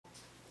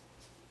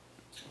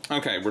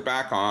Okay, we're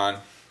back on.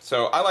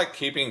 So I like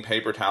keeping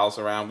paper towels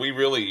around. We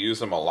really use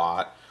them a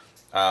lot.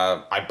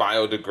 I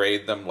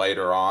biodegrade them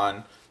later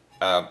on.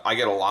 I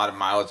get a lot of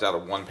mileage out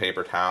of one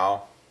paper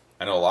towel.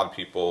 I know a lot of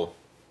people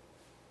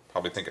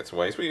probably think it's a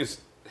waste. We use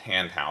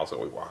hand towels that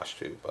we wash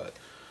too, but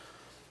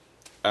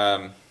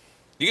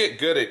you get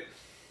good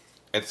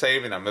at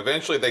saving them.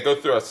 Eventually they go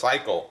through a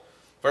cycle.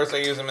 First I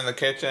use them in the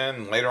kitchen,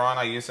 and later on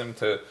I use them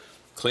to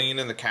clean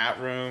in the cat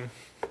room,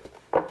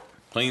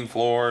 clean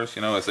floors,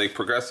 you know, as they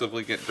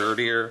progressively get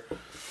dirtier.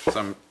 So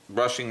I'm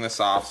brushing this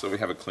off so we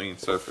have a clean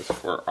surface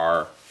for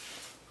our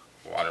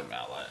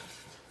watermelon.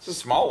 It's a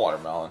small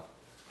watermelon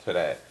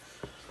today.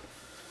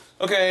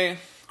 Okay,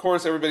 of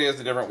course everybody has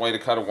a different way to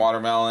cut a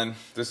watermelon.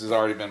 This has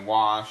already been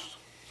washed.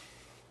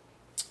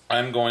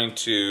 I'm going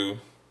to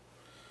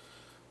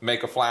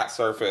make a flat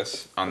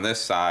surface on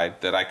this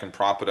side that I can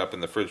prop it up in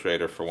the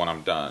refrigerator for when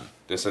I'm done.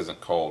 This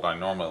isn't cold. I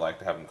normally like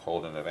to have them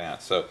cold in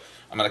advance. So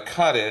I'm going to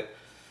cut it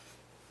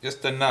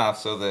just enough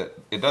so that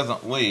it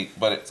doesn't leak,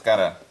 but it's got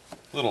a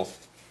little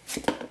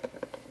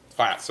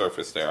flat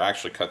surface there. I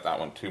actually cut that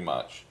one too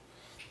much,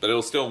 but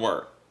it'll still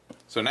work.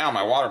 So now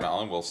my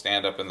watermelon will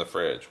stand up in the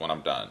fridge when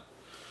I'm done.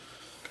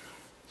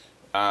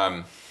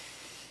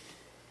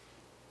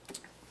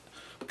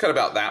 Cut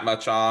about that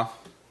much off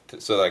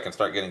so that I can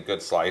start getting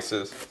good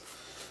slices.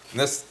 And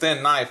this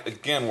thin knife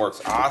again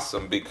works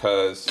awesome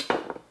because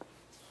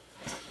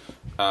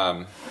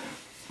put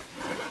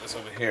this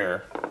over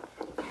here,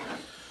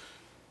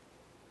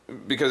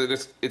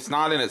 because it's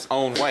not in its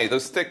own way.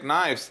 Those thick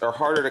knives are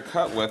harder to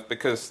cut with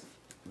because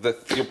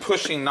you're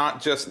pushing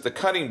not just the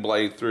cutting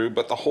blade through,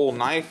 but the whole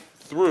knife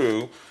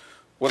through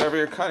whatever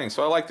you're cutting.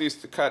 So I like these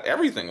to cut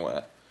everything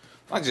with,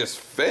 not just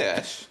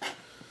fish.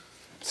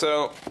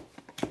 So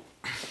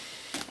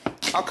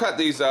I'll cut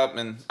these up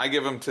and I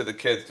give them to the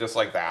kids just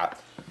like that.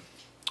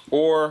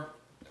 Or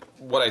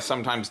what I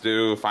sometimes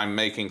do if I'm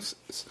making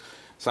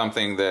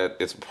something that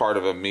it's part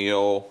of a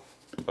meal,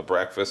 a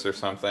breakfast or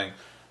something,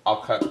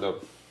 I'll cut the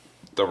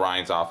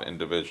rinds off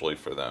individually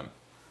for them.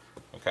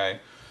 Okay?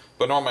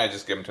 But normally I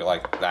just give them to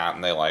like that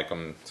and they like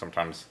them.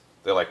 Sometimes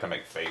they like to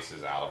make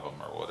faces out of them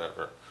or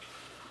whatever.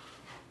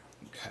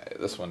 Okay,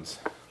 this one's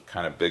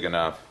kind of big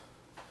enough.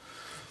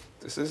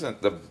 This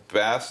isn't the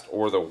best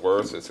or the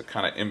worst. It's a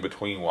kind of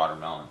in-between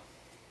watermelon.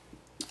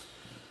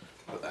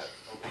 Put that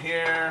over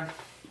here.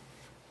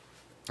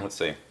 Let's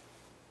see.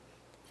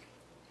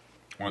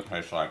 What it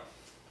tastes like.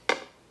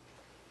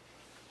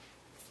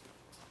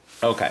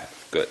 Okay,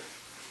 good.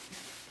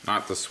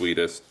 Not the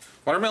sweetest.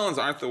 Watermelons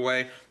aren't the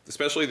way,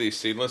 especially these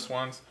seedless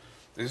ones.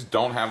 They just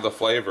don't have the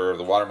flavor of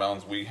the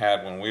watermelons we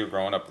had when we were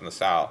growing up in the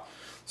South.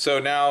 So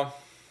now,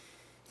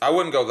 I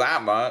wouldn't go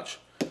that much.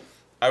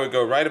 I would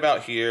go right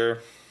about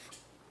here.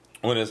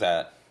 What is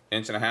that?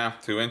 1.5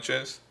 inches, 2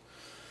 inches?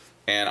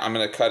 And I'm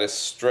going to cut as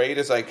straight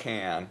as I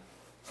can.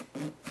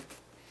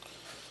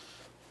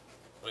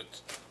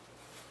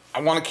 I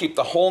want to keep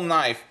the whole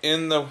knife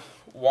in the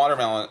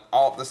watermelon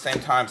all at the same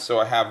time so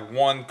I have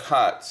one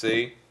cut,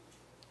 see?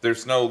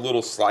 There's no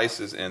little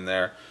slices in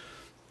there.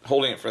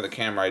 Holding it for the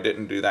camera, I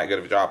didn't do that good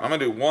of a job. I'm going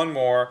to do one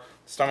more.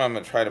 This time I'm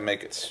going to try to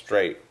make it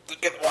straight.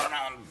 Get the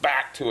watermelon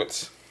back to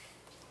its...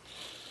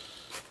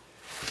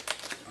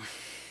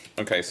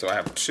 Okay, so I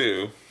have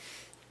 2.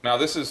 Now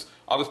this is,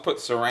 I'll just put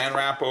saran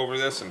wrap over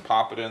this and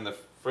pop it in the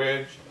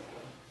fridge.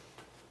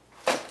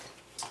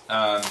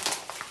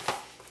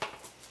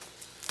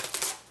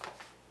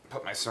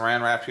 Put my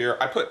saran wrap here.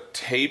 I put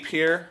tape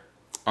here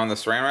on the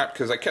saran wrap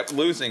because I kept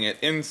losing it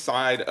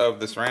inside of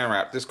the saran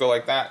wrap. Just go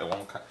like that.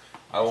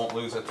 I won't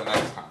lose it the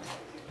next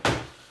time.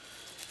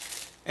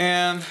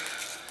 And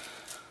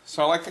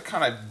so I like to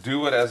kind of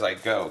do it as I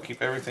go.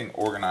 Keep everything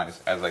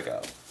organized as I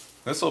go.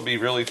 This will be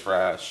really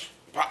fresh.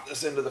 Pop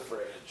this into the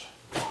fridge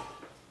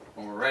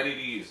when we're ready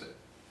to use it.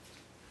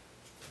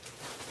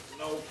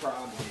 No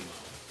problem.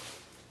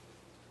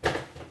 Okay.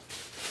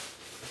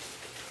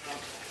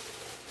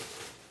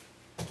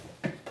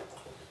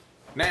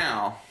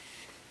 Now,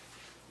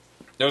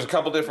 there's a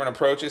couple different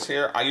approaches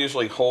here. I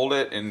usually hold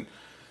it, and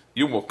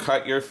you will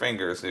cut your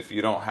fingers if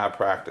you don't have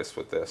practice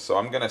with this. So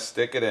I'm gonna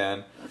stick it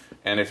in,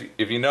 and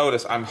if you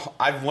notice,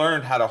 I've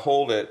learned how to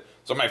hold it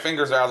so my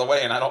fingers are out of the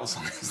way and I don't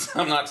slice.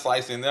 I'm not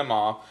slicing them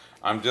off.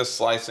 I'm just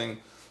slicing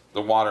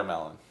the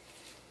watermelon.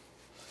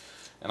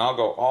 And I'll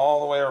go all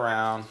the way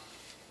around.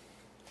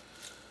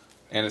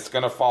 And it's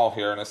going to fall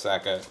here in a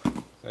second.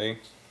 See?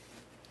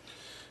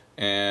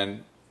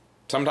 And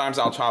sometimes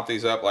I'll chop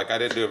these up. Like I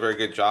didn't do a very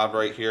good job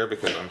right here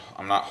because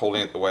I'm not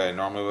holding it the way I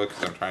normally would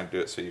because I'm trying to do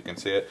it so you can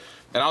see it.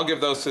 And I'll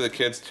give those to the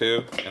kids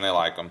too, and they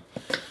like them.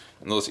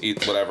 And they'll just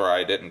eat whatever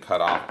I didn't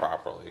cut off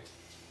properly.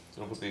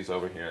 So I'll put these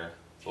over here.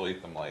 We'll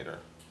eat them later.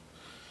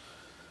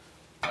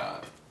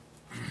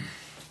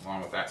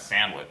 Along with that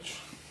sandwich.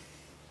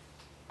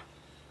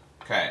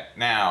 Okay,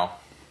 now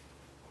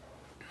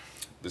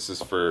this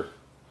is for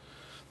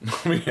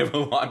we have a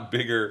lot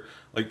bigger,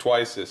 like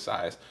twice this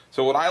size.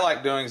 So what I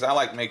like doing is I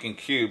like making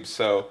cubes.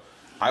 So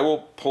I will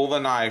pull the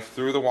knife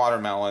through the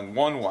watermelon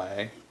one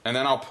way, and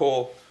then I'll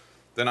pull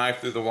the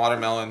knife through the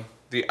watermelon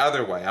the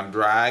other way. I'm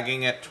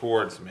dragging it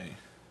towards me.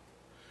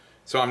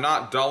 So I'm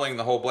not dulling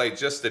the whole blade,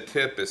 just the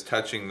tip is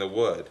touching the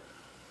wood.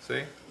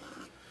 See?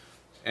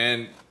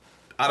 And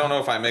I don't know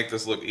if I make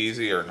this look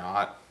easy or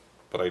not,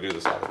 but I do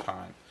this all the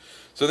time.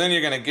 So then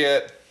you're going to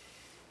get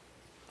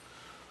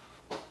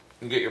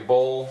your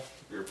bowl,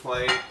 your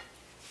plate,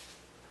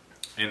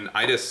 and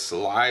I just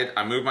slide,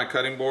 I move my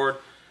cutting board,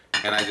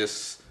 and I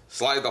just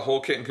slide the whole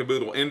kit and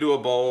caboodle into a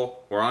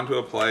bowl or onto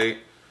a plate,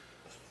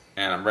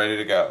 and I'm ready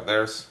to go.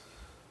 There's,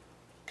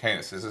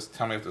 Cadence,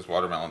 tell me if this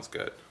watermelon's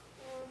good.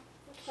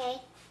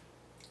 Okay.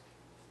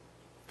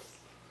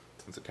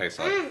 What's it taste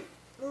like?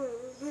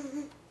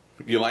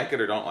 You like it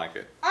or don't like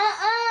it?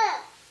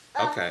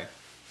 Okay.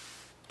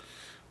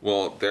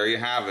 Well, there you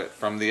have it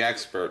from the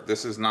expert.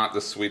 This is not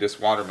the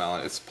sweetest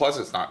watermelon. Plus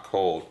it's not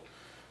cold.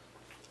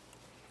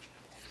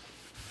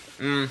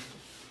 It's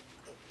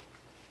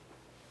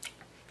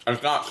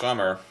not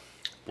summer.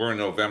 We're in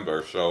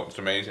November, so it's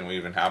amazing we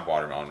even have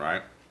watermelon,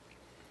 right?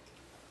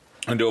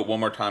 And do it one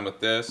more time with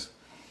this.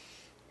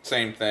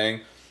 Same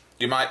thing.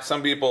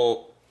 Some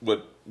people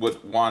would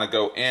want to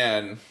go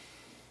in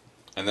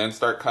and then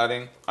start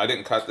cutting. I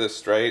didn't cut this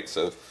straight,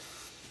 so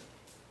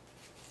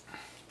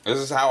this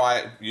is how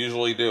I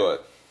usually do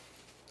it.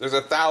 There's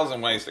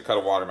 1,000 ways to cut a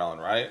watermelon,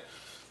 right?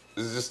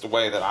 This is just the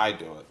way that I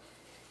do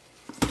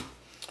it.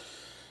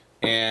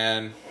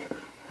 And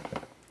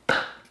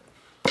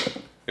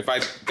if I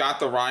got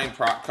the rind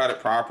cut it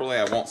properly,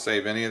 I won't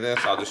save any of this.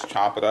 I'll just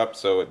chop it up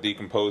so it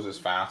decomposes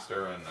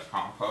faster in the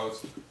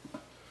compost.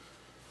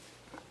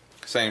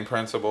 Same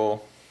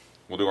principle.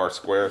 We'll do our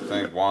square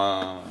thing.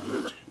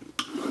 1,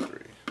 2,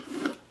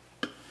 3.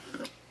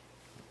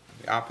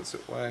 The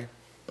opposite way.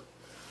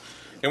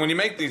 And when you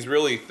make these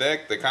really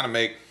thick, they kind of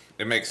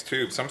makes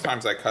tubes.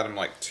 Sometimes I cut them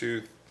like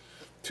 2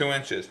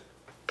 inches.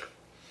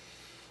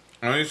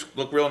 And these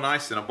look real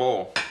nice in a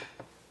bowl.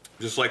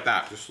 Just like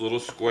that, just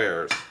little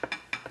squares.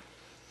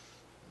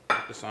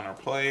 Put this on our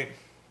plate.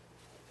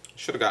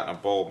 Should have gotten a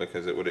bowl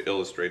because it would have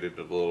illustrated it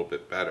a little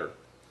bit better.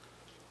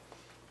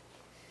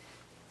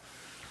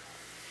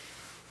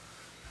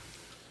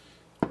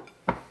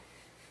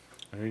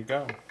 There you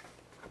go.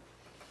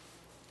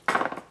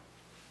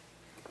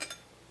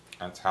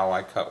 That's how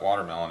I cut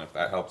watermelon, if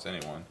that helps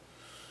anyone.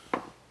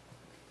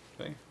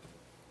 See?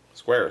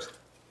 Squares.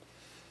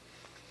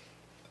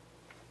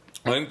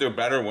 I think they're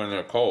better when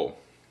they're cold.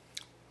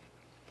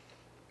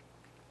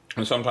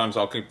 And sometimes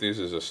I'll keep these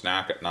as a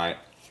snack at night.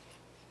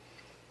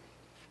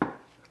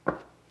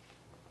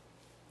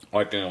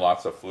 Like getting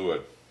lots of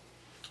fluid.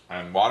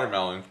 And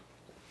watermelon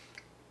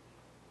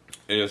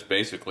is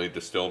basically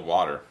distilled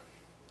water.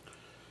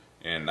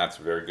 And that's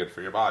very good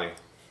for your body.